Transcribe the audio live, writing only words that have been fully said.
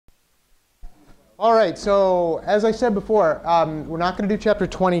All right, so as I said before, we're not going to do chapter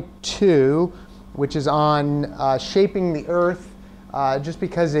 22, which is on shaping the Earth, just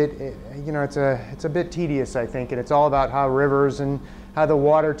because it's a bit tedious, I think, and it's all about how rivers and how the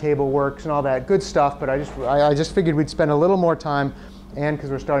water table works and all that good stuff. But I just figured we'd spend a little more time, and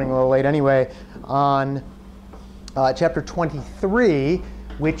because we're starting a little late anyway, on chapter 23,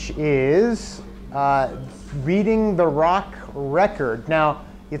 which is reading the rock record. Now,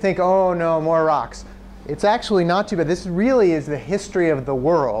 you think, oh no, more rocks. It's actually not too bad. This really is the history of the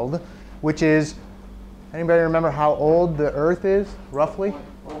world, which is, anybody remember how old the Earth is, roughly?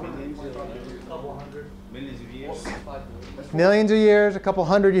 Millions of years, a couple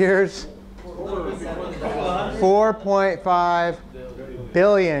hundred years. 4.5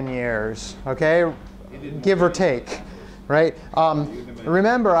 billion years, okay? Give or take, right?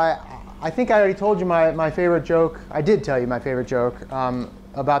 Remember, I think I already told you my favorite joke. I did tell you my favorite joke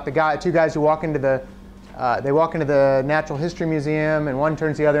about the two guys who walk into the Natural History Museum, and one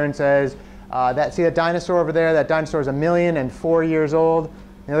turns to the other and says, see that dinosaur over there? That dinosaur is 1,000,004 years old.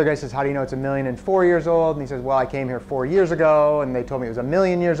 And the other guy says, how do you know it's 1,000,004 years old? And he says, well, I came here 4 years ago, and they told me it was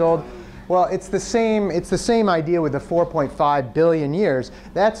 1,000,000 years old. Well, it's the same idea with the 4.5 billion years.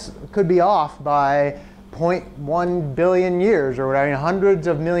 That could be off by 0.1 billion years, or whatever, hundreds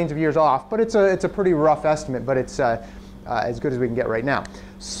of millions of years off. But it's a pretty rough estimate, but it's as good as we can get right now.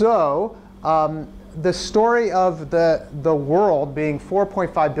 So the story of the world being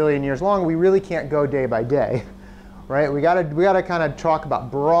 4.5 billion years long, we really can't go day by day, right? We gotta kind of talk about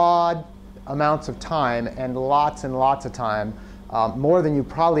broad amounts of time and lots of time, more than you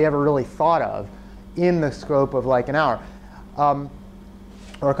probably ever really thought of in the scope of like an hour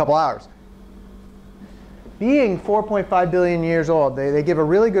or a couple hours. Being 4.5 billion years old, they give a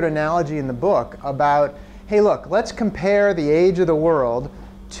really good analogy in the book about, hey, look, let's compare the age of the world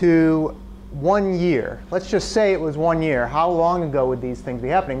to 1 year. Let's just say it was 1 year. How long ago would these things be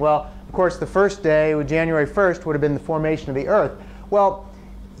happening? Well, of course, the first day, January 1st, would have been the formation of the Earth. Well,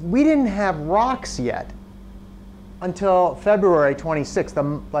 we didn't have rocks yet until February 26th,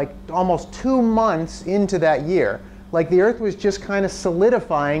 like almost 2 months into that year. Like the Earth was just kind of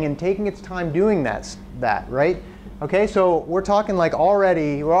solidifying and taking its time doing that, right? Okay, so we're talking like we're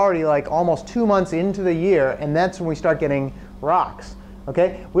already like almost 2 months into the year, and that's when we start getting rocks.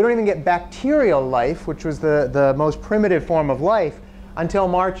 Okay, we don't even get bacterial life, which was the most primitive form of life, until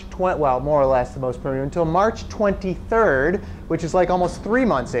well, more or less the most primitive, until March 23rd, which is like almost 3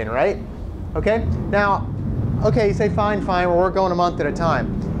 months in, right? Okay, now, okay, you say fine, we're going a month at a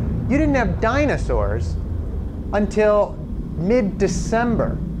time. You didn't have dinosaurs until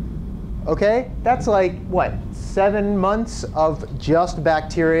mid-December. Okay, that's like what, 7 months of just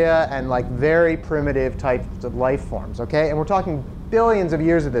bacteria and like very primitive types of life forms. Okay, and we're talking billions of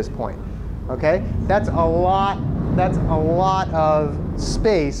years at this point. Okay, that's a lot of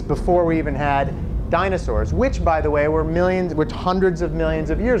space before we even had dinosaurs, which, by the way, were hundreds of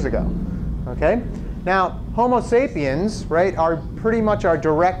millions of years ago. Okay, now Homo sapiens, right, are pretty much our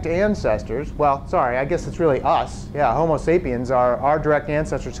direct ancestors. Well, sorry, I guess it's really us. Yeah, Homo sapiens are our direct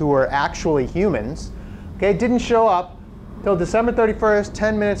ancestors who were actually humans. Okay, didn't show up till December 31st,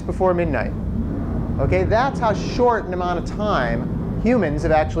 10 minutes before midnight. Okay, that's how short an amount of time humans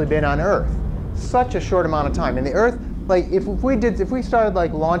have actually been on Earth. Such a short amount of time. And the Earth, like if we started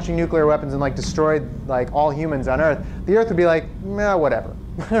like launching nuclear weapons and like destroyed like all humans on Earth, the Earth would be like, meh, whatever,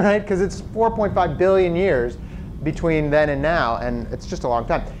 right? Because it's 4.5 billion years between then and now, and it's just a long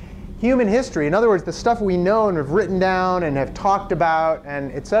time. Human history, in other words, the stuff we know and have written down and have talked about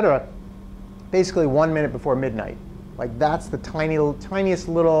and etc., basically 1 minute before midnight. Like that's the tiniest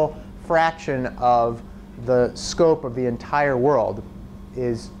little fraction of the scope of the entire world,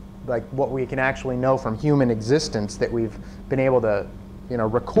 is like what we can actually know from human existence that we've been able to,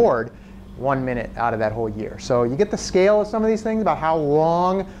 record 1 minute out of that whole year. So you get the scale of some of these things about how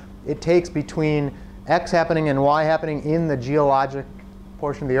long it takes between X happening and Y happening in the geologic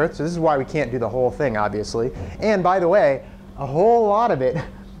portion of the Earth. So this is why we can't do the whole thing, obviously. And by the way, a whole lot of it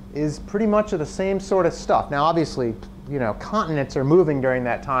is pretty much of the same sort of stuff. Now, obviously, continents are moving during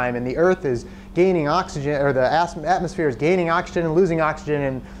that time, and the Earth is gaining oxygen, or the atmosphere is gaining oxygen and losing oxygen,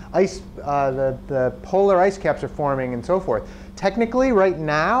 and the polar ice caps are forming and so forth. Technically, right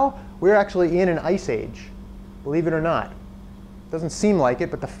now, we're actually in an ice age, believe it or not. Doesn't seem like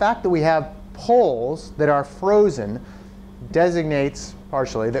it, but the fact that we have poles that are frozen designates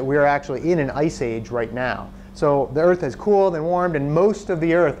partially that we're actually in an ice age right now. So the Earth has cooled and warmed, and most of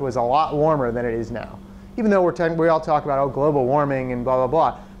the Earth was a lot warmer than it is now. Even though we all talk about global warming and blah, blah,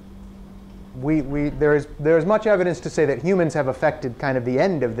 blah. there's much evidence to say that humans have affected kind of the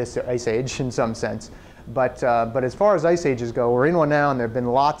end of this ice age in some sense. But as far as ice ages go, we're in one now, and there have been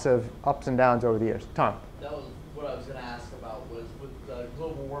lots of ups and downs over the years. Tom? That was what I was going to ask about, was with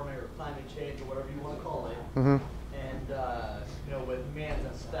global warming or climate change or whatever you want to call it, Mm-hmm. and with man's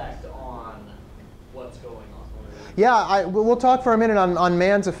effect on what's going on. Yeah, we'll talk for a minute on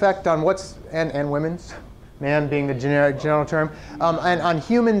man's effect on and women's, man being the general term, and on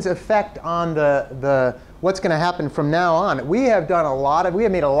humans' effect on the what's going to happen from now on. We have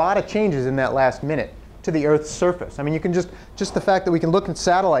made a lot of changes in that last minute to the Earth's surface. I mean, you can just the fact that we can look at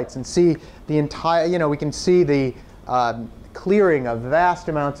satellites and see the entire, we can see the clearing of vast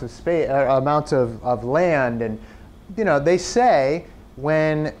amounts of space, amounts of land, and they say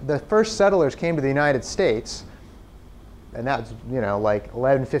when the first settlers came to the United States, and that's like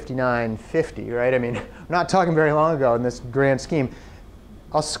 1159-50, right? I mean, we're not talking very long ago in this grand scheme.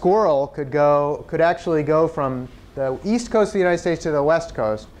 A squirrel could actually go from the east coast of the United States to the west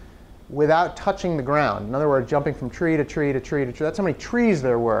coast without touching the ground. In other words, jumping from tree to tree to tree to tree. That's how many trees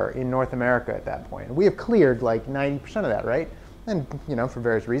there were in North America at that point. And we have cleared like 90% of that, right? And for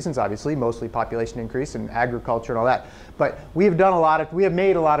various reasons, obviously, mostly population increase and agriculture and all that. But we have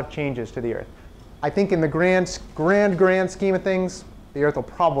made a lot of changes to the Earth. I think in the grand scheme of things, the Earth will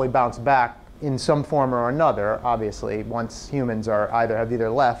probably bounce back in some form or another, obviously, once humans have either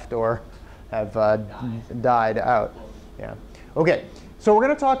left or have died out. Yeah. Okay. So we're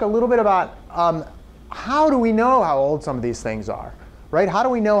going to talk a little bit about how do we know how old some of these things are, right? How do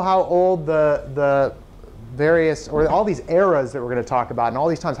we know how old the various, or all these eras that we're going to talk about and all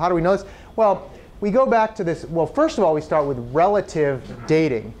these times, how do we know this? Well, we go back to this. Well, first of all, we start with relative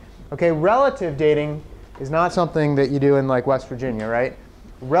dating. Okay, relative dating is not something that you do in like West Virginia, right?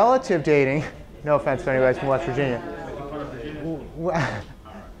 Relative dating, no offense to anybody from West Virginia.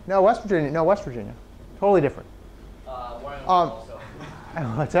 No, West Virginia. Totally different.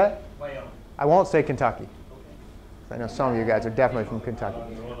 What's that? Wyoming. I won't say Kentucky. I know some of you guys are definitely from Kentucky.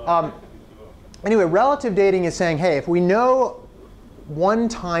 Anyway, relative dating is saying, hey, if we know one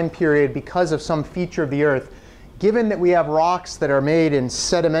time period because of some feature of the Earth, given that we have rocks that are made in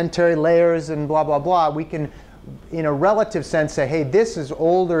sedimentary layers and blah, blah, blah, we can, in a relative sense, say, hey, this is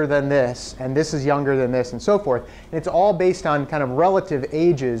older than this, and this is younger than this, and so forth. And it's all based on kind of relative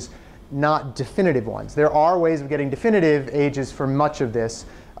ages, not definitive ones. There are ways of getting definitive ages for much of this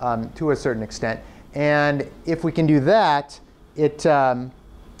to a certain extent. And if we can do that, it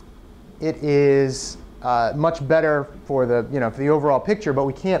is much better for the, for the overall picture, but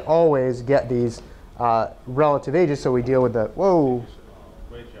we can't always get these relative ages, so we deal with the, whoa,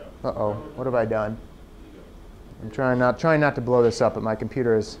 uh-oh, what have I done? I'm trying not to blow this up, but my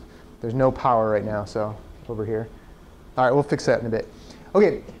computer there's no power right now, so over here. All right, we'll fix that in a bit.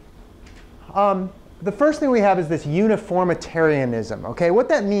 Okay, the first thing we have is this uniformitarianism. Okay, what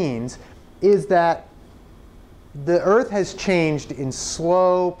that means is that the Earth has changed in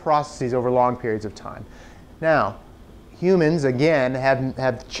slow processes over long periods of time. Now, humans, again,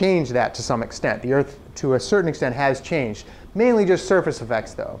 have changed that to some extent. The Earth, to a certain extent, has changed. Mainly just surface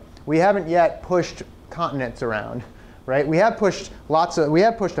effects, though. We haven't yet pushed continents around, right? We have pushed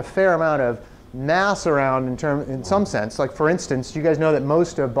a fair amount of mass around in some sense. Like, for instance, you guys know that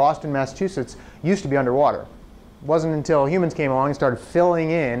most of Boston, Massachusetts used to be underwater. It wasn't until humans came along and started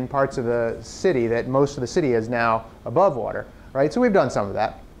filling in parts of the city that most of the city is now above water, right? So we've done some of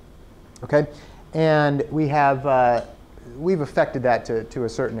that, okay? And we have we've affected that to a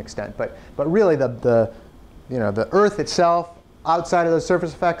certain extent, but really the Earth itself, outside of those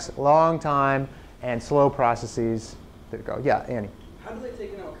surface effects, long time and slow processes that go. Yeah, Annie. How do they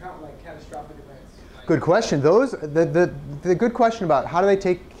take into account like catastrophic events? Good question. The good question about how do they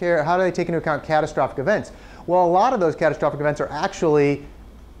take into account catastrophic events? Well, a lot of those catastrophic events are actually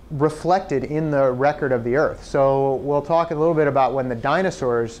reflected in the record of the Earth. So we'll talk a little bit about when the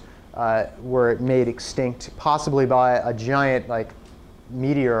dinosaurs were made extinct, possibly by a giant like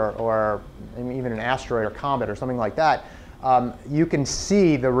meteor or even an asteroid or comet or something like that. You can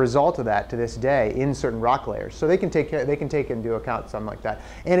see the result of that to this day in certain rock layers. So they can take into account something like that.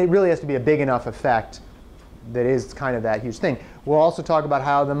 And it really has to be a big enough effect that is kind of that huge thing. We'll also talk about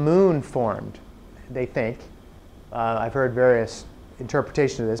how the moon formed, they think. I've heard various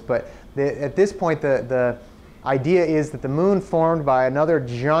interpretations of this, but at this point the idea is that the moon formed by another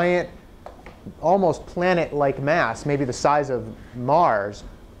giant, almost planet-like mass, maybe the size of Mars,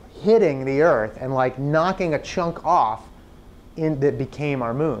 hitting the Earth and like knocking a chunk off that became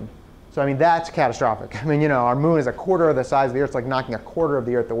our moon. So I mean, that's catastrophic. I mean, our moon is a quarter of the size of the Earth. It's like knocking a quarter of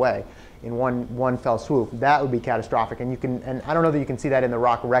the Earth away in one fell swoop. That would be catastrophic. And I don't know that you can see that in the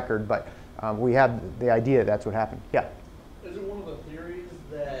rock record, but we have the idea that's what happened. Yeah? Is it one of the theories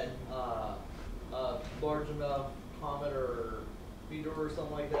that a large enough comet or meteor or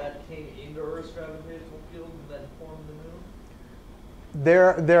something like that came into Earth's gravitational field and then formed the moon?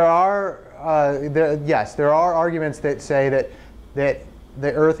 Yes, there are arguments that say that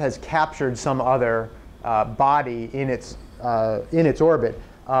the Earth has captured some other body in its orbit.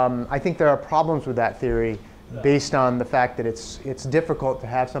 I think there are problems with that theory based on the fact that it's difficult to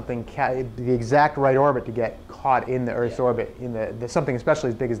have something the exact right orbit to get caught in the Earth's orbit in something especially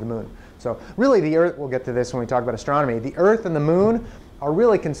as big as the moon. So really, the Earth. We'll get to this when we talk about astronomy. The Earth and the moon are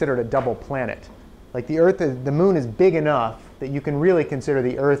really considered a double planet. Like the moon is big enough that you can really consider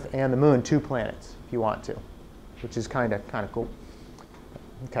the Earth and the moon two planets if you want to, which is kind of cool.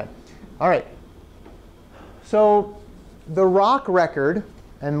 Okay, all right. So the rock record,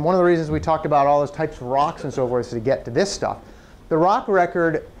 and one of the reasons we talked about all those types of rocks and so forth is to get to this stuff. The rock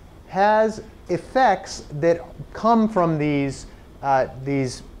record has effects that come from these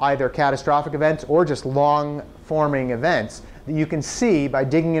either catastrophic events or just long-forming events that you can see by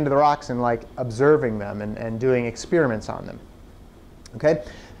digging into the rocks and like observing them and doing experiments on them. Okay?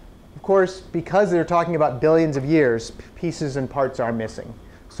 Of course, because they're talking about billions of years, pieces and parts are missing.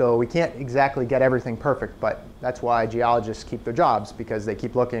 So we can't exactly get everything perfect, but that's why geologists keep their jobs, because they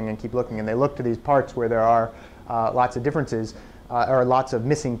keep looking, and they look to these parts where there are lots of differences or lots of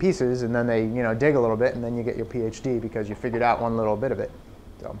missing pieces, and then they dig a little bit, and then you get your PhD because you figured out one little bit of it.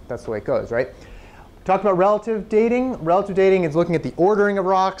 So that's the way it goes, right? Talked about relative dating. Relative dating is looking at the ordering of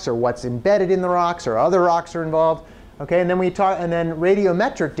rocks or what's embedded in the rocks or other rocks are involved. Okay, and then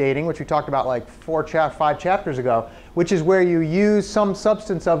radiometric dating, which we talked about like 5 chapters ago, which is where you use some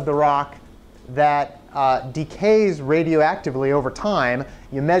substance of the rock that decays radioactively over time.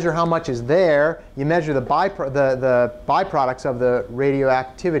 You measure how much is there. You measure the byproducts of the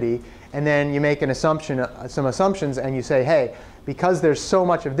radioactivity, and then you make some assumptions, and you say, hey, because there's so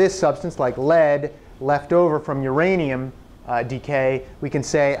much of this substance, like lead, left over from uranium decay, we can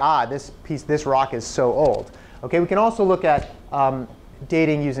say, this rock is so old. Okay, we can also look at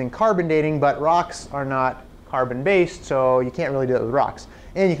dating using carbon dating, but rocks are not carbon-based, so you can't really do it with rocks.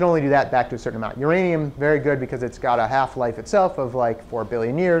 And you can only do that back to a certain amount. Uranium, very good because it's got a half-life itself of like 4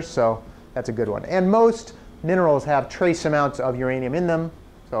 billion years, so that's a good one. And most minerals have trace amounts of uranium in them,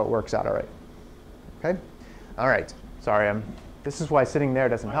 so it works out all right. Okay? All right. Sorry, this is why sitting there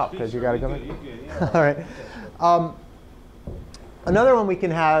doesn't help, because you got to go. All right. Another one we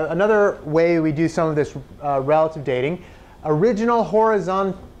can have, another way we do some of this relative dating, original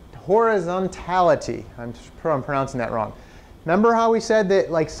horizontality. I'm pronouncing that wrong. Remember how we said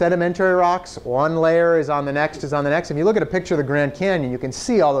that like sedimentary rocks, one layer is on the next, is on the next? If you look at a picture of the Grand Canyon, you can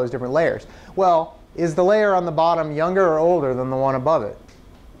see all those different layers. Well, is the layer on the bottom younger or older than the one above it?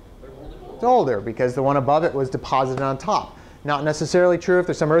 It's older, because the one above it was deposited on top. Not necessarily true if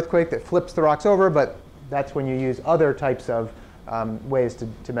there's some earthquake that flips the rocks over, but that's when you use other types of ways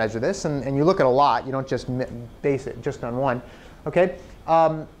to measure this. And you look at a lot. You don't just base it just on one. Okay?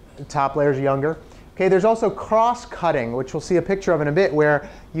 The top layers are younger. Okay, there's also cross-cutting, which we'll see a picture of in a bit, where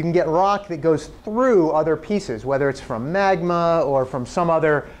you can get rock that goes through other pieces, whether it's from magma or from some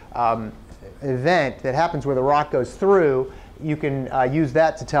other event that happens where the rock goes through. You can use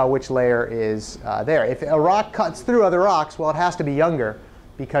that to tell which layer is there. If a rock cuts through other rocks, well, it has to be younger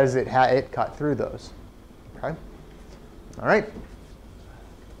because it cut through those. Okay? All right.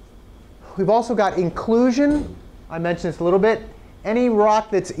 We've also got inclusion. I mentioned this a little bit. Any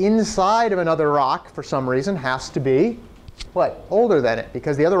rock that's inside of another rock for some reason has to be what? Older than it,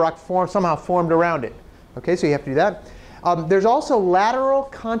 because the other rock somehow formed around it. Okay, so you have to do that. There's also lateral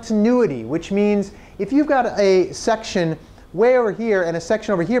continuity, which means if you've got a section way over here and a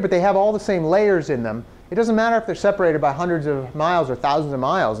section over here, but they have all the same layers in them, it doesn't matter if they're separated by hundreds of miles or thousands of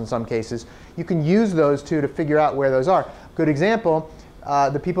miles in some cases. You can use those two to figure out where those are. Good example,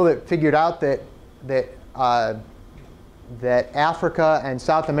 the people that figured out that Africa and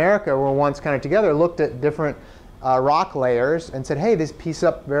South America were once kind of together looked at different rock layers and said, hey, these piece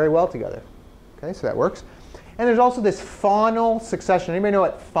up very well together. Okay, so that works. And there's also this faunal succession. Anybody know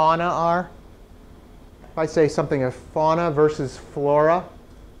what fauna are? If I say something of fauna versus flora.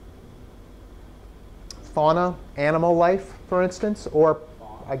 Fauna, animal life, for instance, or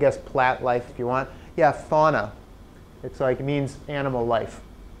I guess plant life if you want. Yeah, fauna. It's like, it means animal life.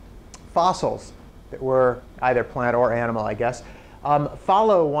 Fossils that were either plant or animal, I guess,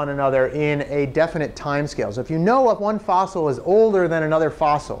 follow one another in a definite time scale. So if you know if one fossil is older than another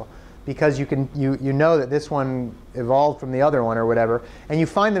fossil, because you know that this one evolved from the other one or whatever, and you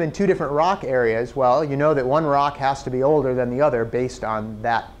find them in two different rock areas, well, you know that one rock has to be older than the other based on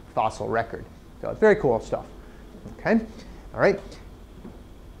that fossil record. So it's very cool stuff. Okay, all right.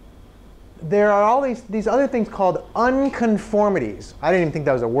 There are all these other things called unconformities. I didn't even think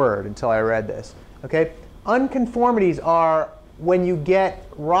that was a word until I read this. Okay, unconformities are when you get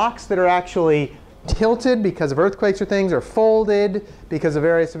rocks that are actually tilted because of earthquakes or things, or folded because of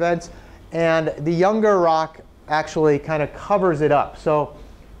various events, and the younger rock actually kind of covers it up. So,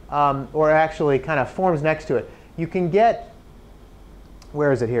 or actually kind of forms next to it. You can get,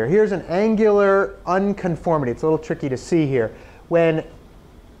 where is it here? Here's an angular unconformity. It's a little tricky to see here. When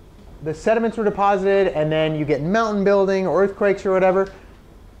the sediments were deposited and then you get mountain building or earthquakes or whatever,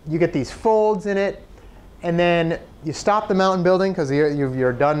 you get these folds in it, and then you stop the mountain building because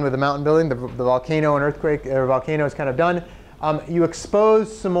you're done with the mountain building. The volcano and earthquake, or volcano is kind of done. You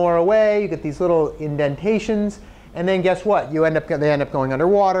expose some more away. You get these little indentations, and then guess what? They end up going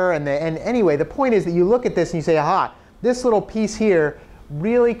underwater. And anyway, the point is that you look at this and you say, aha, this little piece here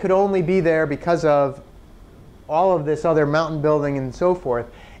really could only be there because of all of this other mountain building and so forth.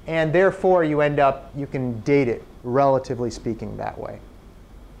 And therefore, you can date it, relatively speaking, that way.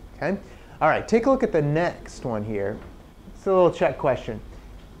 Okay? All right, take a look at the next one here. It's a little check question.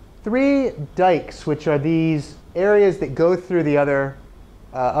 3 dikes, which are these areas that go through the other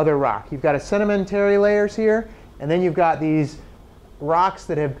rock. You've got a sedimentary layers here, and then you've got these rocks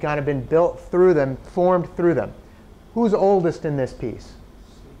that have kind of been built through them, formed through them. Who's oldest in this piece?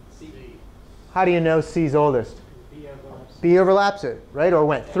 C. How do you know C's oldest? B overlaps. B overlaps it, right? Or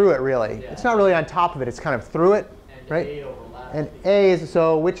went through it, really. Yeah. It's not really on top of it. It's kind of through it, And right? A overlaps. And A is,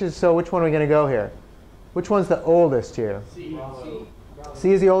 so which one are we going to go here? Which one's the oldest here? C.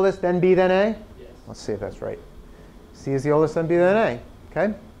 C is the oldest, then B, then A? Yes. Let's see if that's right. C is the oldest, then B, then A.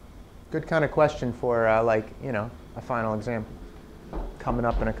 Okay? Good kind of question for a final exam coming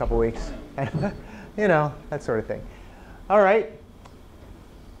up in a couple weeks. That sort of thing. All right.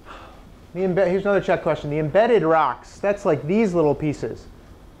 Here's another check question. The embedded rocks, that's like these little pieces.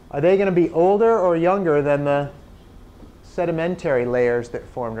 Are they going to be older or younger than the sedimentary layers that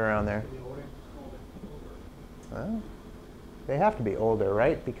formed around there? Well, they have to be older,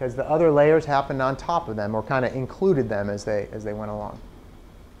 right? Because the other layers happened on top of them, or kind of included them as they went along.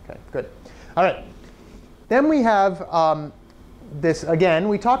 Okay, good. All right. Then we have this, again,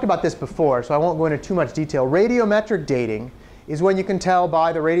 we talked about this before, so I won't go into too much detail. Radiometric dating is when you can tell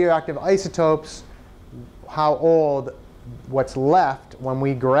by the radioactive isotopes how old what's left when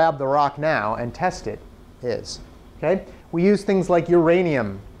we grab the rock now and test it is. Okay? We use things like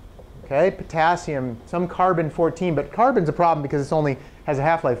uranium, okay, potassium, some carbon-14, but carbon's a problem because it only has a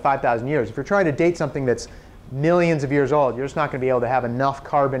half-life of 5,000 years. If you're trying to date something that's millions of years old, you're just not going to be able to have enough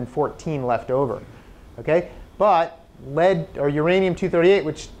carbon-14 left over. Okay? But lead or uranium-238,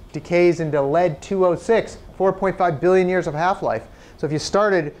 which decays into lead-206, 4.5 billion years of half-life. So if you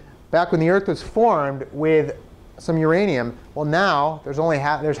started back when the Earth was formed with some uranium, well, now there's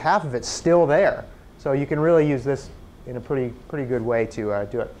half of it still there. So you can really use this in a pretty good way to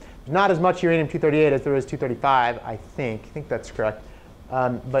do it. There's not as much uranium-238 as there is 235, I think. I think that's correct.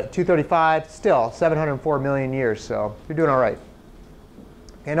 But 235, still 704 million years. So you're doing all right.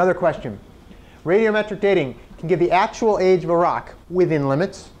 Okay, another question. Radiometric dating can give the actual age of a rock within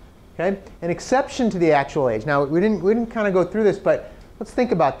limits. Okay? An exception to the actual age. Now, we didn't kind of go through this, but let's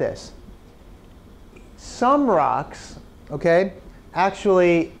think about this. Some rocks, okay,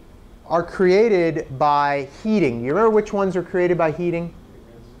 actually are created by heating. You remember which ones are created by heating?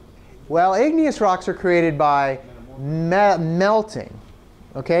 Well, igneous rocks are created by melting.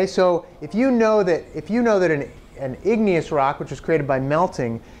 Okay, so if you know that an igneous rock, which was created by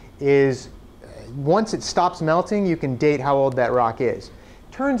melting, is once it stops melting, you can date how old that rock is.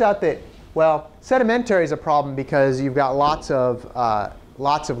 Turns out that, well, sedimentary is a problem because you've got lots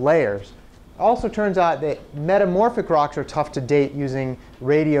of layers. Also turns out that metamorphic rocks are tough to date using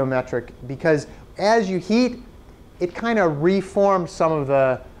radiometric because as you heat, it kind of reforms some of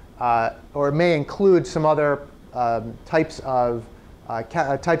the, or it may include some other types of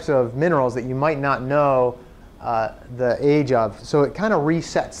minerals that you might not know the age of. So it kind of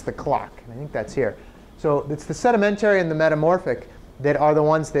resets the clock. And I think that's here. So it's the sedimentary and the metamorphic that are the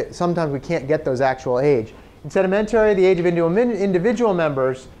ones that sometimes we can't get those actual age. In sedimentary, the age of individual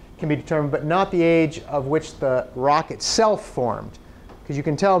members can be determined, but not the age of which the rock itself formed. Because you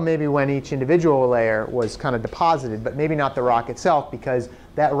can tell maybe when each individual layer was kind of deposited, but maybe not the rock itself, because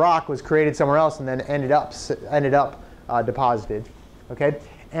that rock was created somewhere else and then ended up deposited. Okay?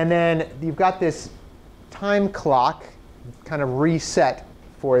 And then you've got this time clock kind of reset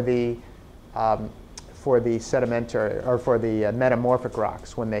for the sedimentary or for the metamorphic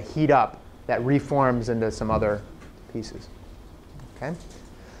rocks. When they heat up, that reforms into some other pieces. Okay?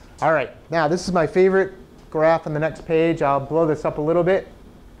 All right, now this is my favorite graph on the next page. I'll blow this up a little bit.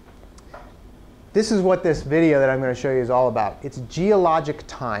 This is what this video that I'm going to show you is all about. It's geologic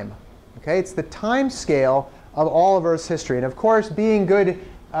time. Okay? It's the time scale of all of Earth's history. And of course, being good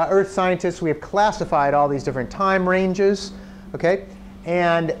Earth scientists, we have classified all these different time ranges. Okay?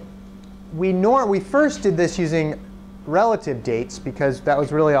 And we first did this using relative dates because that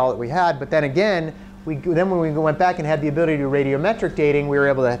was really all that we had. But then again, when we went back and had the ability to do radiometric dating, we were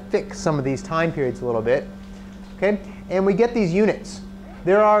able to fix some of these time periods a little bit. Okay? And we get these units.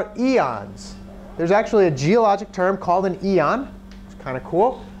 There are eons. There's actually a geologic term called an eon. It's kind of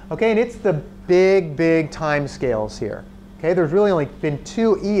cool. Okay, and it's the big, big time scales here. Okay, there's really only been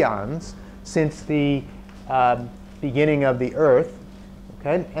 2 eons since the beginning of the Earth.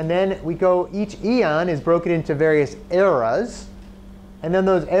 Okay, and then we go, each eon is broken into various eras. And then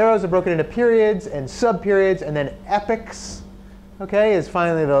those eras are broken into periods and subperiods, and then epochs, okay, is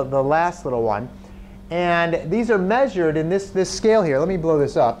finally the last little one. And these are measured in this scale here. Let me blow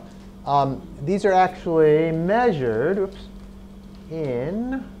this up. These are actually measured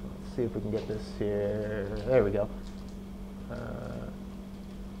in, let's see if we can get this here. There we go.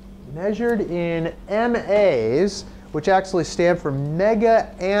 Measured in MAs, which actually stand for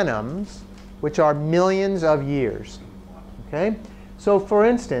mega annums, which are millions of years. Okay? So for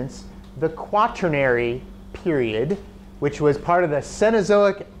instance, the Quaternary period, which was part of the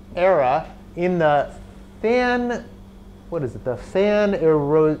Cenozoic era in the Phanerozoic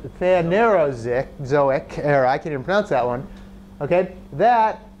era. I can't even pronounce that one. Okay,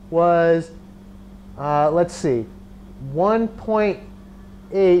 that was, let's see,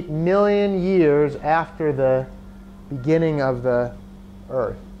 1.8 million years after the beginning of the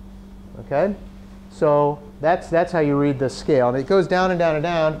Earth. Okay, so that's how you read the scale, and it goes down and down and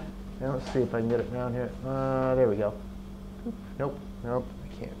down. Now let's see if I can get it down here. There we go. Nope, I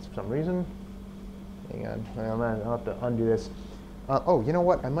can't for some reason. Hang on, I'll have to undo this. Oh, you know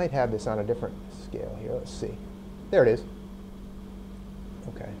what? I might have this on a different scale here. Let's see. There it is.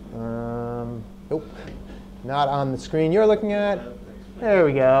 OK. Nope. Not on the screen you're looking at. There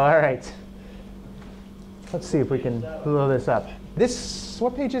we go. All right. Let's see if we can blow this up.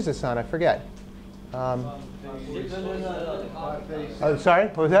 What page is this on? I forget. Oh, sorry.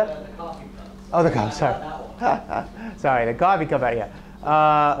 What was that? Oh, the coffee. Sorry. Sorry, the coffee cup out. Yeah.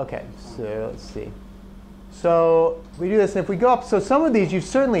 OK. So let's see. So we do this, and if we go up, so some of these you've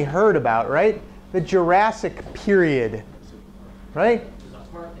certainly heard about, right? The Jurassic period, right? There's a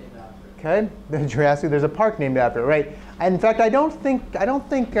park named after it. Okay, the Jurassic. There's a park named after it, right? And in fact, I don't think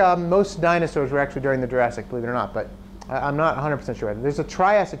most dinosaurs were actually during the Jurassic, believe it or not. But I'm not 100% sure. There's a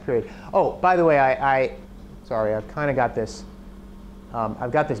Triassic period. Oh, by the way, sorry, I've kind of got this.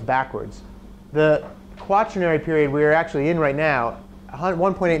 I've got this backwards. The Quaternary period we're actually in right now.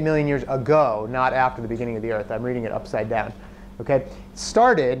 1.8 million years ago, not after the beginning of the Earth. I'm reading it upside down. Okay, it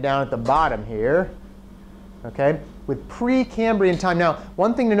started down at the bottom here. Okay, with Precambrian time. Now,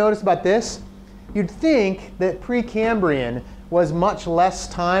 one thing to notice about this, you'd think that Precambrian was much less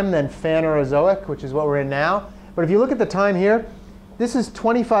time than Phanerozoic, which is what we're in now. But if you look at the time here, this is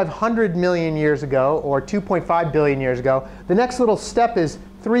 2,500 million years ago, or 2.5 billion years ago. The next little step is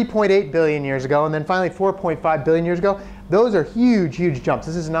 3.8 billion years ago, and then finally 4.5 billion years ago. Those are huge, huge jumps.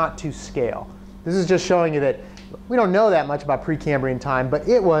 This is not to scale. This is just showing you that we don't know that much about Precambrian time, but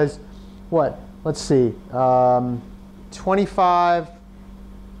it was, what? Let's see,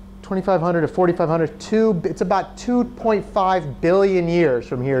 2,500 to 4,500, it's about 2.5 billion years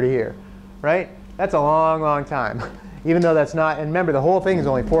from here to here, right? That's a long, long time, even though that's not, and remember, the whole thing is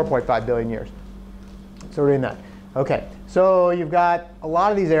only 4.5 billion years. So we're doing that. OK, so you've got a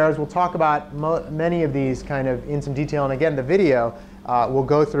lot of these eras. We'll talk about many of these kind of in some detail. And again, the video will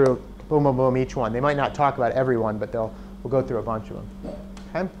go through boom, boom, boom, each one. They might not talk about every one, but we'll go through a bunch of them.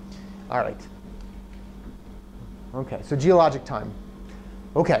 OK? All right. OK, so geologic time.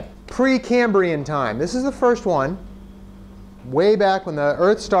 OK, Precambrian time. This is the first one. Way back when the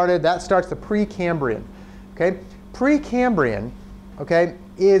Earth started, that starts the Precambrian. OK? Precambrian, OK,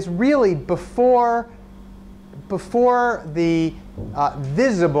 is really before the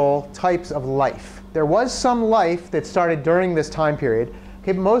visible types of life. There was some life that started during this time period.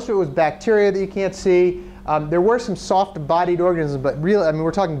 Okay, but most of it was bacteria that you can't see. There were some soft-bodied organisms, but really, I mean,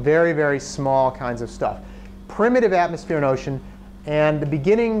 we're talking very, very small kinds of stuff. Primitive atmosphere and ocean, and the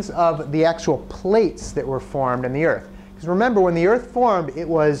beginnings of the actual plates that were formed in the Earth. Because remember, when the Earth formed, it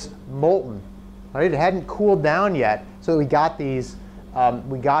was molten. Right? It hadn't cooled down yet, so we got these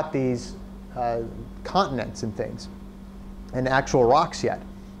continents and things, and actual rocks yet.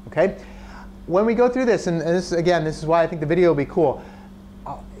 Okay, when we go through this, and this again, this is why I think the video will be cool.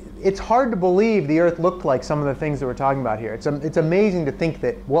 it's hard to believe the Earth looked like some of the things that we're talking about here. It's amazing to think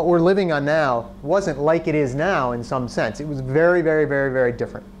that what we're living on now wasn't like it is now in some sense. It was very, very, very, very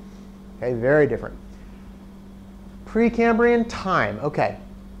different. Okay, very different. Precambrian time. Okay,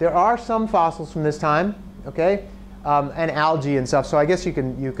 there are some fossils from this time. Okay, and algae and stuff. So I guess you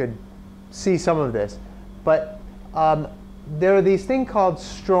could see some of this, but there are these things called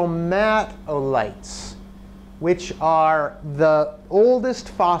stromatolites, which are the oldest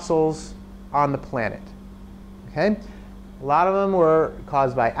fossils on the planet. Okay? A lot of them were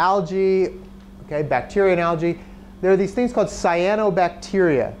caused by algae, okay, bacteria and algae. There are these things called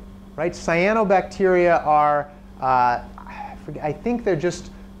cyanobacteria, right? Cyanobacteria are, I think they're just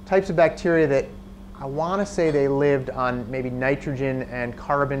types of bacteria that I want to say they lived on maybe nitrogen and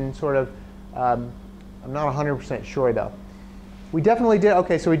carbon sort of. I'm not 100% sure though. We definitely did,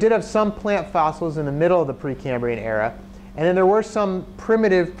 okay, so we did have some plant fossils in the middle of the Precambrian era, and then there were some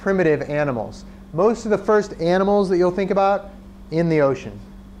primitive animals. Most of the first animals that you'll think about in the ocean.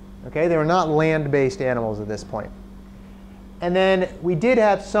 Okay, they were not land-based animals at this point. And then we did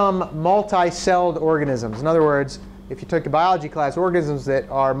have some multi-celled organisms. In other words, if you took a biology class, organisms that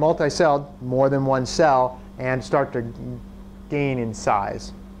are multi-celled, more than one cell, and start to gain in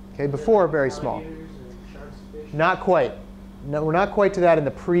size. Okay, before very small. Not quite. No, we're not quite to that in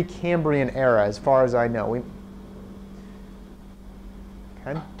the Precambrian era, as far as I know.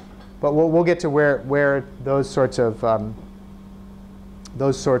 Okay, but we'll get to where those sorts of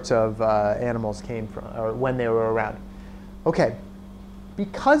animals came from, or when they were around. Okay,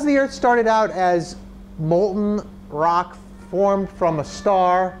 because the Earth started out as molten rock formed from a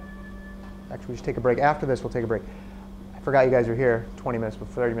star. Actually, we should take a break. After this, we'll take a break. I forgot you guys were here 30 minutes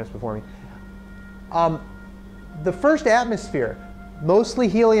before me. The first atmosphere, mostly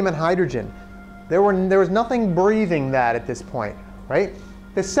helium and hydrogen. There was nothing breathing that at this point, right?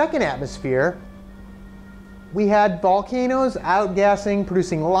 The second atmosphere, we had volcanoes outgassing,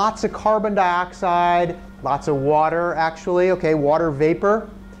 producing lots of carbon dioxide, lots of water actually, okay, water vapor.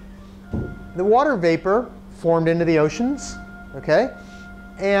 The water vapor formed into the oceans, okay?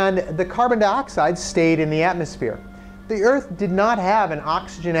 And the carbon dioxide stayed in the atmosphere. The Earth did not have an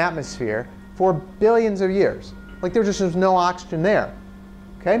oxygen atmosphere for billions of years. Like there just was no oxygen there.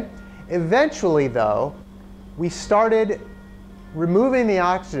 Okay? Eventually, though, we started removing the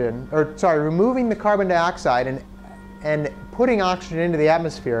oxygen, removing the carbon dioxide and putting oxygen into the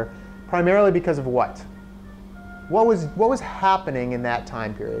atmosphere, primarily because of what? What was happening in that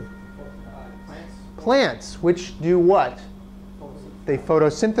time period? Plants, which do what? They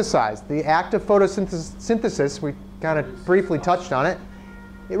photosynthesize. The act of photosynthesis, we kind of briefly touched on it.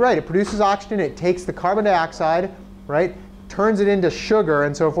 Right, it produces oxygen, it takes the carbon dioxide, right, turns it into sugar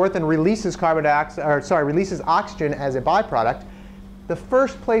and so forth, and releases releases oxygen as a byproduct. The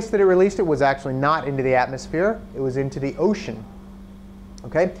first place that it released it was actually not into the atmosphere, it was into the ocean.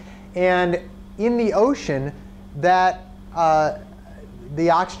 Okay? And in the ocean, that the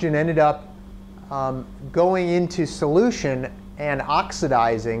oxygen ended up going into solution and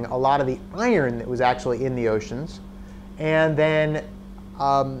oxidizing a lot of the iron that was actually in the oceans. And then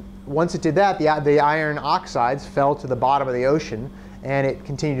once it did that, the iron oxides fell to the bottom of the ocean, and it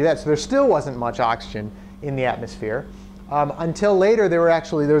continued to do that. So there still wasn't much oxygen in the atmosphere. Until later, there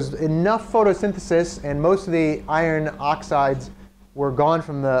was enough photosynthesis, and most of the iron oxides were gone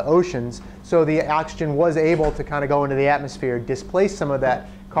from the oceans, so the oxygen was able to kind of go into the atmosphere, displace some of that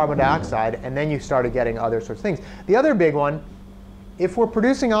carbon dioxide, and then you started getting other sorts of things. The other big one, if we're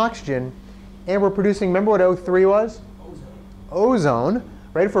producing oxygen, and we're producing, remember what O3 was? Ozone,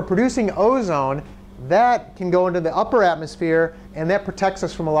 right? If we're producing ozone, that can go into the upper atmosphere, and that protects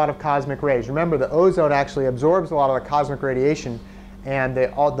us from a lot of cosmic rays. Remember, the ozone actually absorbs a lot of the cosmic radiation and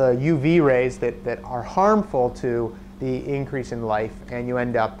all the UV rays that are harmful to the increase in life, and you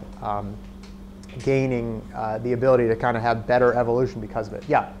end up gaining the ability to kind of have better evolution because of it.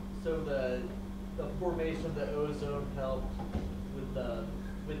 Yeah? So the formation of the ozone helped with the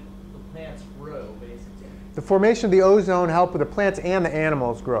plants grow, basically. The formation of the ozone helped with the plants and the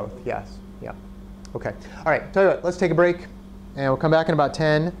animals' growth, yes. Yeah. Okay. All right, tell you what, let's take a break, and we'll come back in about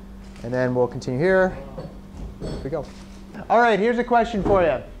 10, and then we'll continue here. Here we go. All right, here's a question for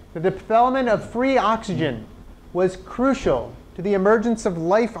you. The development of free oxygen was crucial to the emergence of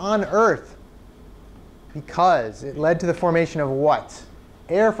life on Earth because it led to the formation of what?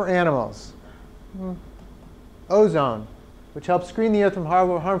 Air for animals. Ozone, which helps screen the Earth from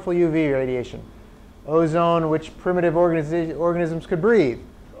harmful UV radiation. Ozone, which primitive organisms could breathe.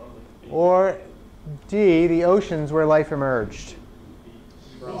 Or D, the oceans where life emerged.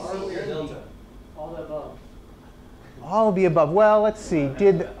 All the above. All of the above. Well, let's see.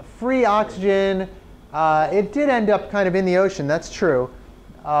 Did free oxygen, it did end up kind of in the ocean, that's true.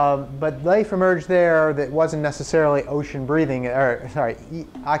 But life emerged there that wasn't necessarily ocean breathing, or sorry,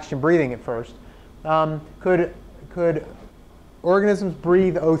 oxygen breathing at first. Could organisms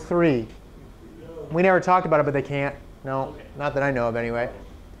breathe O3? We never talked about it, but they can't. No, not that I know of anyway.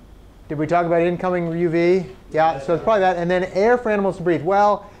 Did we talk about incoming UV? Yeah, so it's probably that. And then air for animals to breathe.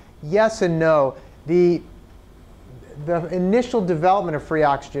 Well, yes and no. The initial development of free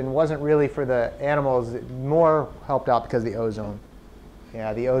oxygen wasn't really for the animals. It more helped out because of the ozone.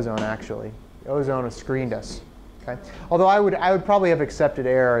 Yeah, the ozone actually. The ozone has screened us. Okay? Although I would probably have accepted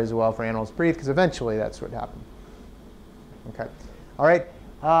air as well for animals to breathe, because eventually that's what happened. Okay. All right.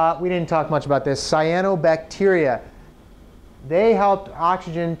 We didn't talk much about this. Cyanobacteria. They helped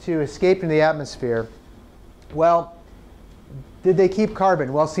oxygen to escape into the atmosphere. Well, did they keep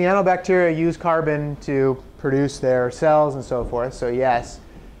carbon? Well, cyanobacteria use carbon to produce their cells and so forth, so yes.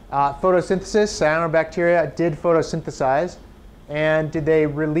 Photosynthesis, cyanobacteria did photosynthesize. And did they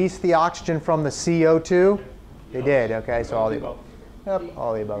release the oxygen from the CO2? They did, OK, so all the above. Yep,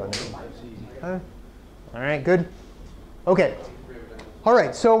 all the above. All right, good. OK. All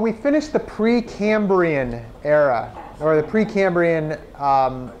right, so we finished the Precambrian era, or the Precambrian,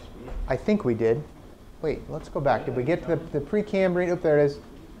 I think we did. Wait, let's go back. Did we get to the Precambrian? Oh, there it is.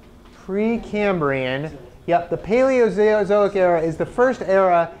 Precambrian. Yep, the Paleozoic era is the first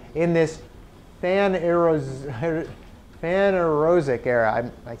era in this Phanerozoic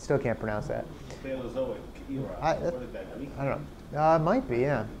era. I still can't pronounce that. Paleozoic era. What is that, Greek? I don't know. It might be,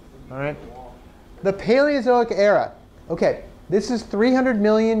 yeah. All right. The Paleozoic era. OK, this is 300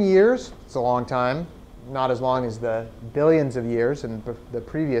 million years. It's a long time. Not as long as the billions of years in the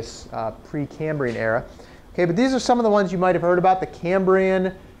previous Precambrian era. OK, but these are some of the ones you might have heard about. The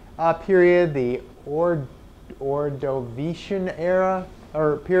Cambrian period, the Ordovician era,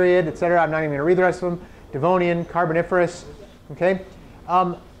 or period, et cetera. I'm not even going to read the rest of them. Devonian, Carboniferous. Okay?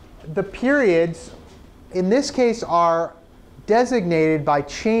 The periods, in this case, are designated by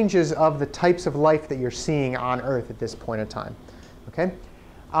changes of the types of life that you're seeing on Earth at this point in time. Okay?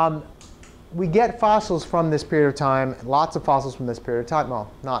 We get fossils from this period of time, lots of fossils from this period of time. Well,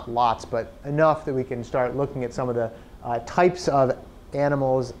 not lots, but enough that we can start looking at some of the types of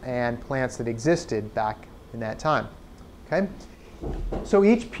animals and plants that existed back in that time. Okay? So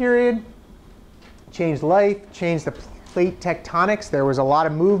each period changed life, changed the plate tectonics. There was a lot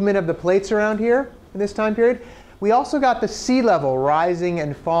of movement of the plates around here in this time period. We also got the sea level rising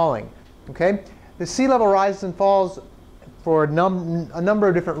and falling. Okay? The sea level rises and falls for a number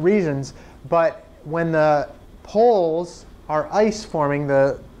of different reasons, but when the poles are ice forming,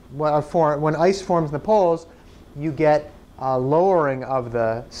 when ice forms in the poles, you get a lowering of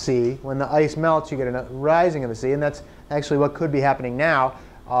the sea. When the ice melts, you get a rising of the sea, and that's actually what could be happening now.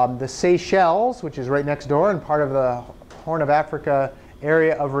 The Seychelles, which is right next door and part of the Horn of Africa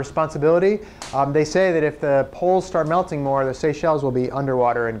area of responsibility, they say that if the poles start melting more, the Seychelles will be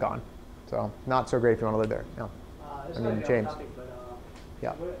underwater and gone. So not so great if you want to live there. No. This I might mean, be James. off topic, but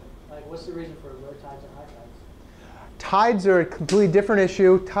Yeah. what's the reason for low tides and high tides? Tides are a completely different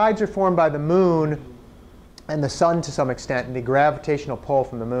issue. Tides are formed by the moon and the sun to some extent, and the gravitational pull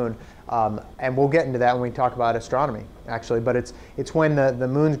from the moon. And we'll get into that when we talk about astronomy, actually. But it's when the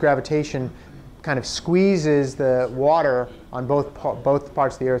moon's gravitation kind of squeezes the water on both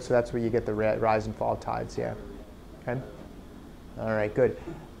parts of the Earth, so that's where you get the rise and fall of tides. Yeah. Okay. All right. Good.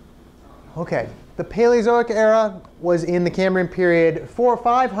 Okay. The Paleozoic era was in the Cambrian period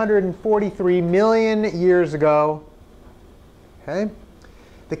 543 million years ago. Okay.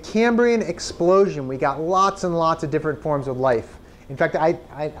 The Cambrian explosion, we got lots and lots of different forms of life. In fact, I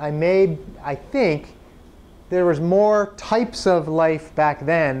think there was more types of life back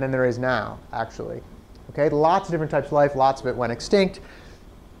then than there is now, actually. Okay, lots of different types of life, lots of it went extinct.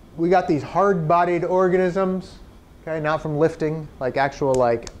 We got these hard-bodied organisms, okay, not from lifting, like actual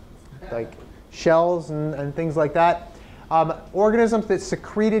like shells and things like that. Organisms that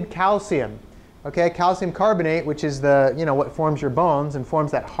secreted calcium. Okay, calcium carbonate, which is what forms your bones and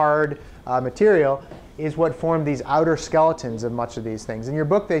forms that hard material, is what formed these outer skeletons of much of these things. In your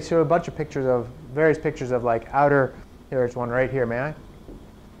book, they show a bunch of various pictures of like outer. Here's one right here. May I?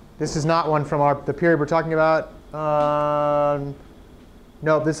 This is not one from the period we're talking about.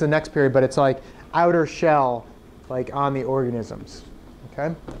 No, this is the next period, but it's like outer shell, like on the organisms.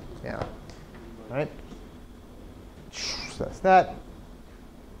 Okay, yeah. All right. So that's that.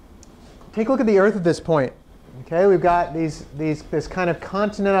 Take a look at the Earth at this point. Okay, we've got this kind of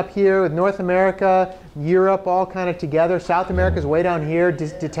continent up here with North America, Europe, all kind of together. South America is way down here,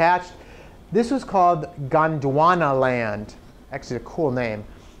 detached. This was called Gondwana land. Actually, a cool name.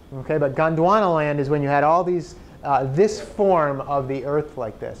 Okay, but Gondwana land is when you had all these, this form of the Earth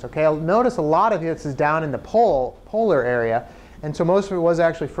like this. Okay, notice a lot of this is down in the polar area, and so most of it was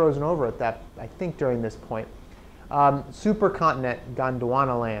actually frozen over at that, I think, during this point. Supercontinent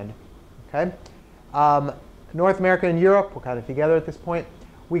Gondwana land. Okay, North America and Europe were kind of together at this point.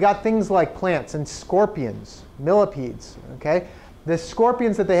 We got things like plants and scorpions, millipedes. Okay, the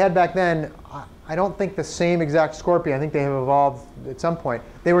scorpions that they had back then, I don't think the same exact scorpion. I think they have evolved at some point.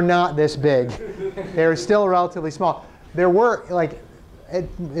 They were not this big. They were still relatively small. There were, like,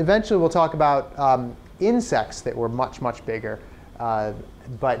 eventually we'll talk about insects that were much, much bigger.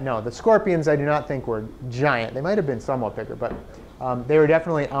 But no, the scorpions I do not think were giant. They might have been somewhat bigger, but they were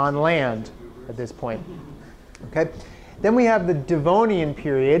definitely on land at this point. Okay. Then we have the Devonian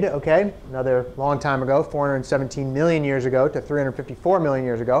period, okay, another long time ago, 417 million years ago to 354 million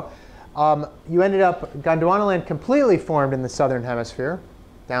years ago. You ended up, Gondwana land completely formed in the southern hemisphere,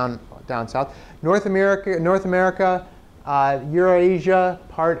 down south. North America, Eurasia,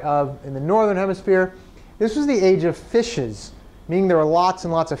 part of in the northern hemisphere. This was the age of fishes, meaning there were lots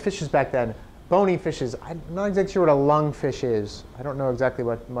and lots of fishes back then. Bony fishes. I'm not exactly sure what a lungfish is. I don't know exactly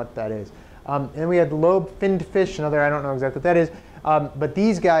what that is. And we had lobe-finned fish, another, I don't know exactly what that is. But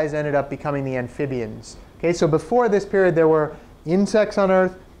these guys ended up becoming the amphibians. Okay, so before this period, there were insects on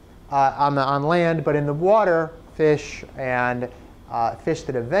Earth, on land, but in the water, fish and fish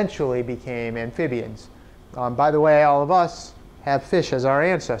that eventually became amphibians. By the way, all of us have fish as our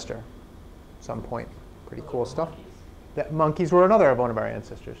ancestor at some point. Pretty cool stuff. Monkeys were another one of our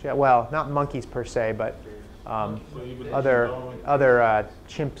ancestors. Yeah, well, not monkeys per se, but other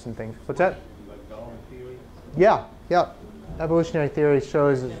chimps and things. What's that? Yeah, yeah. Evolutionary theory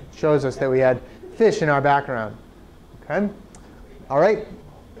shows us that we had fish in our background. Okay. All right.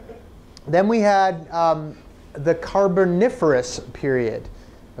 Then we had the Carboniferous period.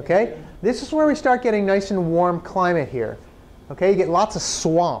 Okay. This is where we start getting nice and warm climate here. Okay. You get lots of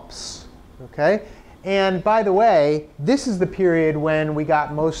swamps. Okay. And by the way, this is the period when we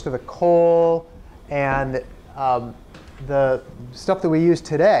got most of the coal and the stuff that we use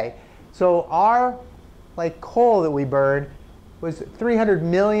today. So our coal that we burn was 300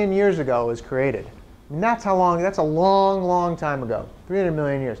 million years ago was created. And that's how long, that's a long, long time ago, 300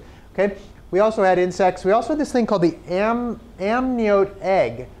 million years. Okay. We also had insects. We also had this thing called the amniote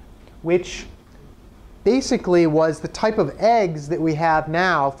egg, which basically was the type of eggs that we have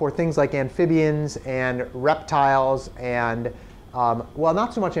now for things like amphibians and reptiles and, well,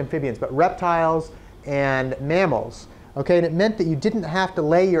 not so much amphibians, but reptiles and mammals. Okay, and it meant that you didn't have to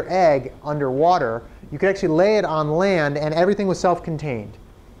lay your egg underwater. You could actually lay it on land, and everything was self-contained.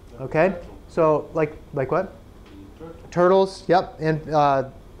 Okay, so like what? Turtles. Yep,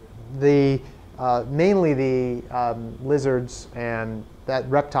 and mainly the lizards and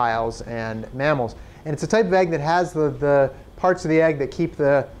reptiles and mammals. And it's a type of egg that has the parts of the egg that keep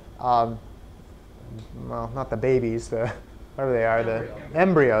the, well, not the babies, whatever they are, the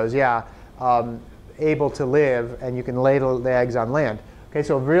embryos, yeah, able to live, and you can lay the eggs on land. Okay,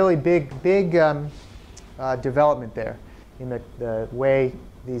 so really big development there in the way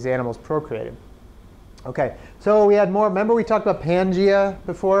these animals procreated. Okay, so we had more. Remember we talked about Pangea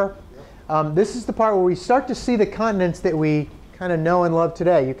before? This is the part where we start to see the continents that we kind of know and love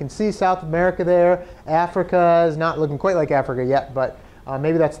today. You can see South America there. Africa is not looking quite like Africa yet, but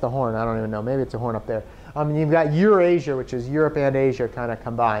maybe that's the horn. I don't even know. Maybe it's a horn up there. You've got Eurasia, which is Europe and Asia kind of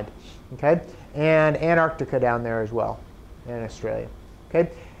combined. Okay, and Antarctica down there as well, and Australia. Okay,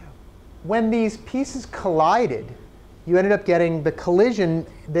 when these pieces collided, you ended up getting the collision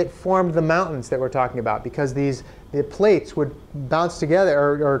that formed the mountains that we're talking about, because the plates would bounce together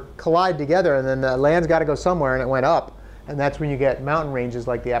or collide together, and then the land's got to go somewhere, and it went up. And that's when you get mountain ranges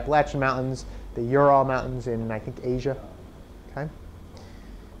like the Appalachian Mountains, the Ural Mountains in, I think, Asia. Okay.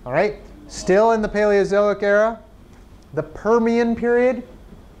 All right. Still in the Paleozoic era, the Permian period,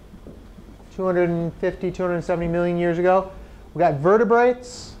 250, 270 million years ago. We got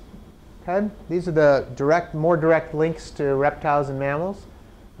vertebrates. Okay. These are the more direct links to reptiles and mammals.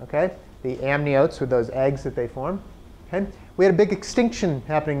 Okay. The amniotes with those eggs that they form. Okay. We had a big extinction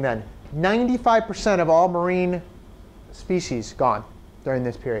happening then. 95% of all marine species gone during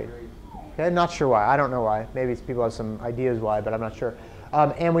this period. Okay, not sure why. I don't know why. Maybe people have some ideas why, but I'm not sure.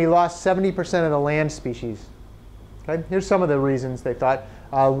 And we lost 70% of the land species. Okay, here's some of the reasons they thought.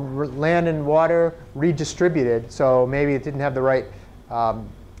 Land and water redistributed, so maybe it didn't have the right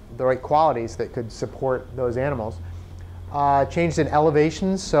qualities that could support those animals. Changed in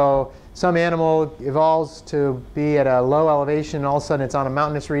elevations, so some animal evolves to be at a low elevation, and all of a sudden it's on a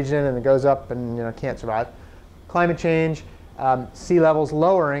mountainous region and it goes up and can't survive. Climate change, sea levels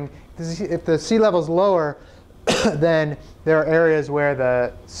lowering. If the sea level's lower, then there are areas where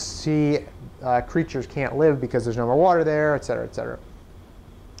the sea creatures can't live because there's no more water there, et cetera, et cetera.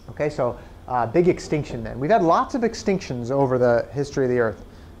 Okay, so big extinction then. We've had lots of extinctions over the history of the Earth.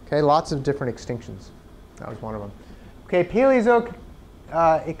 Okay, lots of different extinctions. That was one of them. Okay, Paleozoic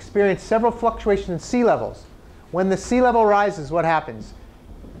experienced several fluctuations in sea levels. When the sea level rises, what happens?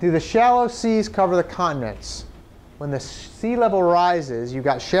 Do the shallow seas cover the continents? When the sea level rises, you've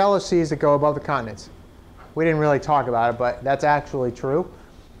got shallow seas that go above the continents. We didn't really talk about it, but that's actually true.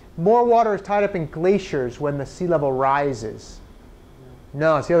 More water is tied up in glaciers when the sea level rises.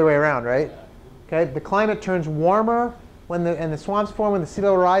 No, it's the other way around, right? Okay, the climate turns warmer and the swamps form when the sea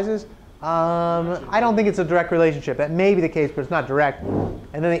level rises. I don't think it's a direct relationship. That may be the case, but it's not direct.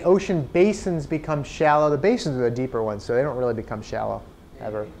 And then the ocean basins become shallow. The basins are the deeper ones, so they don't really become shallow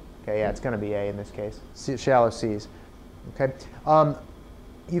ever. Okay, yeah, it's going to be A in this case. Shallow seas. Okay.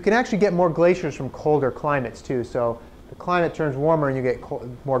 You can actually get more glaciers from colder climates too. So the climate turns warmer and you get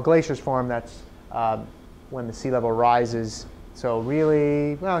more glaciers form. That's when the sea level rises. So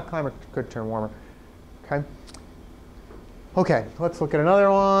really, well, the climate could turn warmer. Okay. Okay, let's look at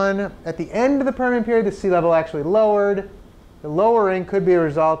another one. At the end of the Permian period, the sea level actually lowered. The lowering could be a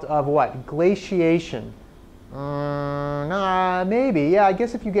result of what? Glaciation. Nah, maybe. Yeah, I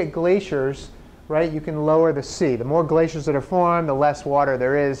guess if you get glaciers, right, you can lower the sea. The more glaciers that are formed, the less water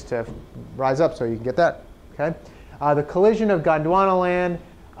there is to rise up, so you can get that. Okay. The collision of Gondwana land.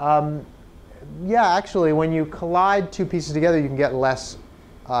 Yeah, actually, when you collide two pieces together, you can get less.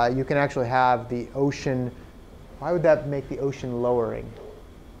 You can actually have the ocean. Why would that make the ocean lowering?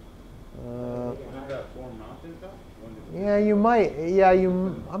 Yeah, you might. Yeah,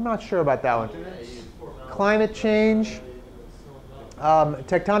 I'm not sure about that one. Climate change.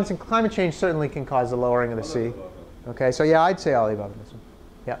 Tectonics and climate change certainly can cause the lowering of the sea. Okay, so yeah, I'd say I'll leave up in this one.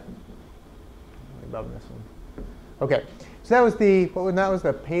 Yeah, I'll leave up in this one. Okay, so that was the that was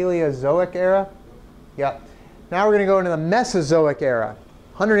the Paleozoic era. Yeah. Now we're going to go into the Mesozoic era,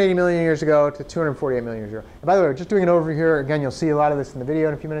 180 million years ago to 248 million years ago. And by the way, we're just doing an overview here. Again, you'll see a lot of this in the video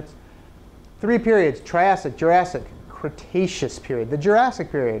in a few minutes. 3 periods: Triassic, Jurassic, Cretaceous period. The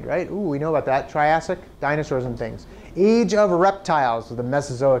Jurassic period, right? Ooh, we know about that. Triassic, dinosaurs and things. Age of reptiles, the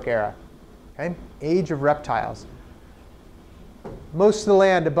Mesozoic era. Okay? Age of reptiles. Most of the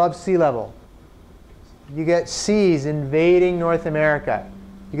land above sea level. You get seas invading North America.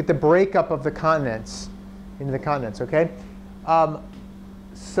 You get the breakup of the continents into the continents. Okay?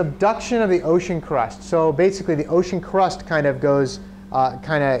 Subduction of the ocean crust. So basically, the ocean crust kind of goes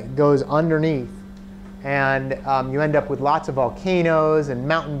underneath, and you end up with lots of volcanoes and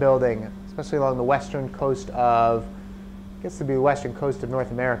mountain building, especially along the western coast of, I guess it'd be the western coast of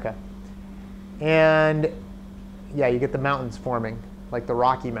North America. And yeah, you get the mountains forming, like the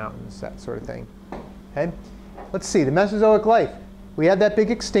Rocky Mountains, that sort of thing. Okay, let's see the Mesozoic life. We had that big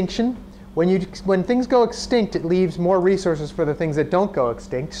extinction. When things go extinct, it leaves more resources for the things that don't go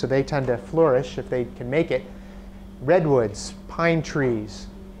extinct, so they tend to flourish if they can make it. Redwoods, pine trees,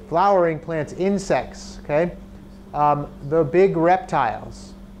 flowering plants, insects. Okay, the big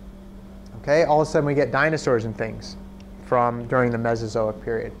reptiles. Okay, all of a sudden we get dinosaurs and things from during the Mesozoic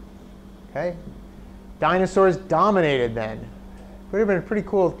period. Okay, dinosaurs dominated then. Would have been a pretty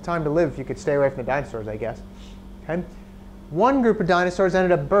cool time to live if you could stay away from the dinosaurs, I guess. Okay, one group of dinosaurs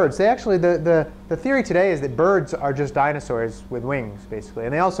ended up birds. They actually the theory today is that birds are just dinosaurs with wings, basically,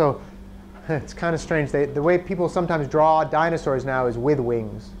 and they also. It's kind of strange. The way people sometimes draw dinosaurs now is with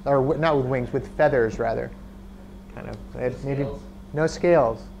wings, or not with wings, with feathers rather. Kind of. Maybe no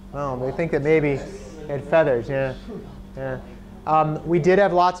scales. Oh, they think that maybe it had feathers. Yeah, yeah. We did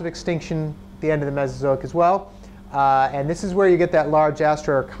have lots of extinction at the end of the Mesozoic as well, and this is where you get that large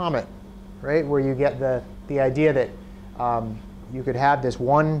asteroid or comet, right? Where you get the idea that you could have this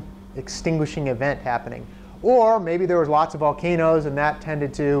one extinguishing event happening, or maybe there was lots of volcanoes and that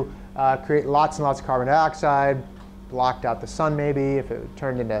tended to create lots and lots of carbon dioxide, blocked out the sun maybe, if it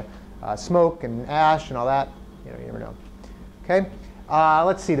turned into smoke and ash and all that. You never know. Okay,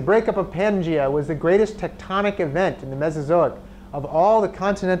 let's see. The breakup of Pangea was the greatest tectonic event in the Mesozoic of all the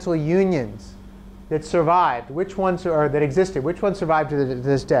continental unions that survived. Which ones that existed? Which ones survived to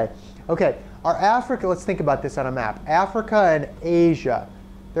this day? Okay, are Africa? Let's think about this on a map. Africa and Asia,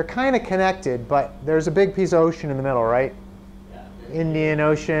 they're kind of connected, but there's a big piece of ocean in the middle, right? Indian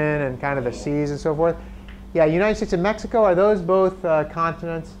Ocean and kind of the seas and so forth. Yeah, United States and Mexico, are those both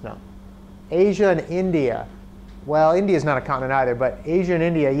continents? No. Asia and India. Well, India is not a continent either, but Asia and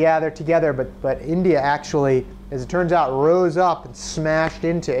India, yeah, they're together, but India actually, as it turns out, rose up and smashed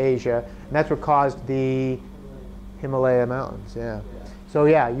into Asia, and that's what caused the Himalaya mountains, yeah. So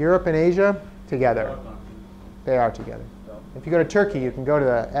yeah, Europe and Asia together. They are together. If you go to Turkey, you can go to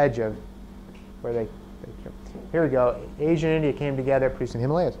the edge of where they here we go. Asia and India came together, producing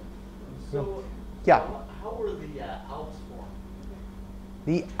Himalayas. So, yeah. How were the Alps formed?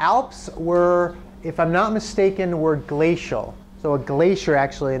 The Alps were, if I'm not mistaken, were glacial. So a glacier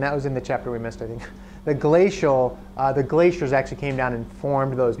actually, and that was in the chapter we missed, I think. The glaciers actually came down and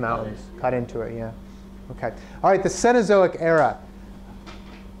formed those mountains, cut into it, yeah. Okay. All right, the Cenozoic era.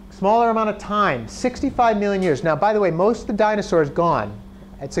 Smaller amount of time, 65 million years. Now, by the way, most of the dinosaurs gone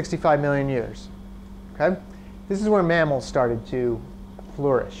at 65 million years. Okay? This is where mammals started to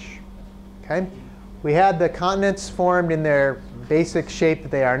flourish. Okay? We had the continents formed in their basic shape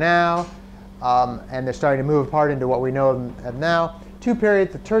that they are now, and they're starting to move apart into what we know of now. Two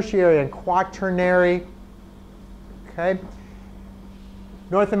periods, the Tertiary and Quaternary. Okay?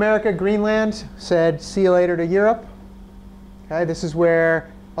 North America, Greenland, said see you later to Europe. Okay, this is where,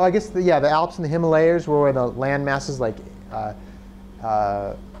 oh, I guess, the Alps and the Himalayas were where the land masses like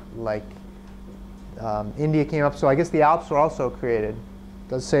India came up. So I guess the Alps were also created. It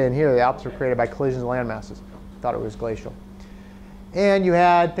does say in here the Alps were created by collisions of land masses. Thought it was glacial. And you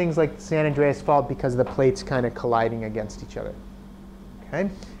had things like the San Andreas Fault because of the plates kind of colliding against each other. Okay,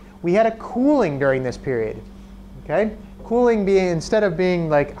 we had a cooling during this period. Okay, cooling being, instead of being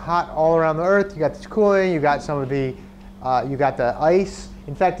like hot all around the Earth, you got this cooling. You got some of the you got the ice.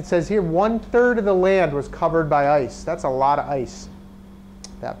 In fact, it says here 1/3 of the land was covered by ice. That's a lot of ice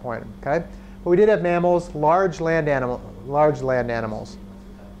at that point. Okay, but we did have mammals, large land animals.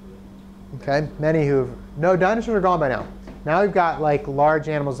 Okay, many no, dinosaurs are gone by now. Now we've got like large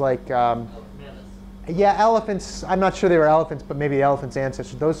animals like yeah, elephants. I'm not sure they were elephants, but maybe the elephants'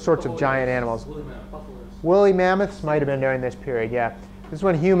 ancestors. Those sorts of giant animals. Woolly mammoths might have been during this period. Yeah, this is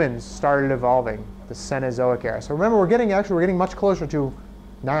when humans started evolving, the Cenozoic era. So remember, we're getting much closer to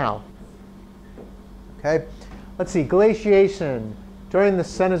now. Okay, let's see, glaciation during the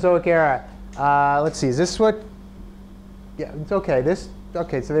Cenozoic era. Let's see, is this what? Yeah, it's okay.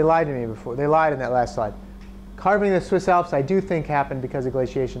 Okay, so they lied to me before. They lied in that last slide. Carving the Swiss Alps, I do think, happened because of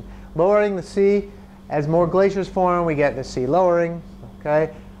glaciation. Lowering the sea, as more glaciers form, we get the sea lowering.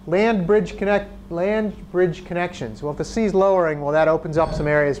 Okay, land bridge connections. Well, if the sea's lowering, well, that opens up some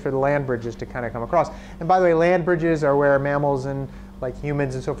areas for the land bridges to kind of come across. And by the way, land bridges are where mammals and like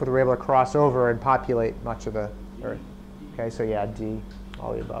humans and so forth were able to cross over and populate much of the Earth. Okay, so yeah, D,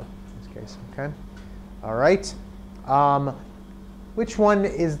 all the above in this case. Okay, all right. Which one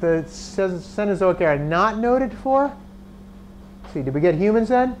is the Cenozoic era not noted for? Let's see, did we get humans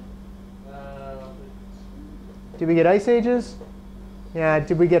then? Did we get ice ages? Yeah,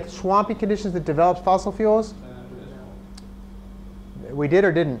 did we get swampy conditions that developed fossil fuels? We did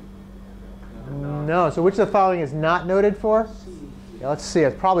or didn't? No, so which of the following is not noted for? Yeah, let's see,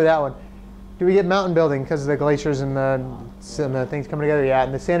 it's probably that one. Do we get mountain building because of the glaciers and the things coming together? Yeah,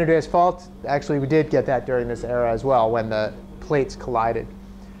 and the San Andreas Fault, actually we did get that during this era as well when the plates collided.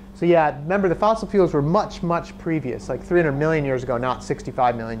 So yeah, remember the fossil fuels were much, much previous, like 300 million years ago, not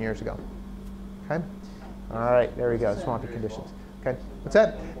 65 million years ago. Okay? All right, there we go, swampy conditions. Okay, what's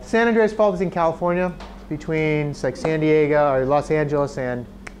that? San Andreas Fault is in California, between like San Diego or Los Angeles, and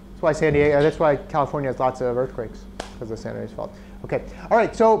that's why California has lots of earthquakes, because of the San Andreas Fault. Okay, all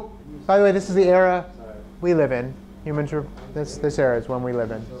right, so by the way, this is the era we live in. Humans are, this era is one we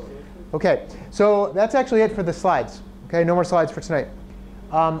live in. Okay, so that's actually it for the slides. Okay, no more slides for tonight.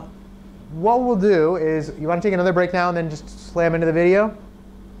 What we'll do is, you want to take another break now and then just slam into the video?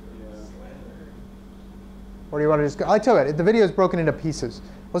 Or do you want to just go? I tell you, the video is broken into pieces.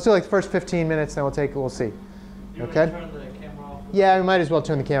 Let's do like the first 15 minutes, then we'll see. You okay? Turn the camera off? Yeah, we might as well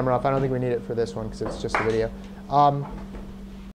turn the camera off. I don't think we need it for this one because it's just a video.